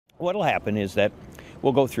What'll happen is that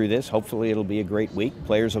we'll go through this. Hopefully it'll be a great week.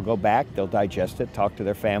 Players will go back, they'll digest it, talk to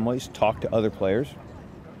their families, talk to other players.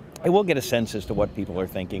 And we'll get a sense as to what people are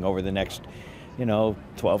thinking over the next, 12,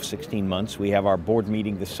 16 months. We have our board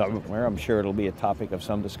meeting this summer where I'm sure it'll be a topic of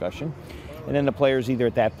some discussion. And then the players either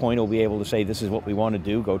at that point will be able to say, this is what we want to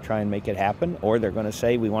do, go try and make it happen, or they're going to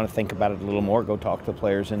say, we want to think about it a little more, go talk to the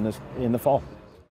players in the fall.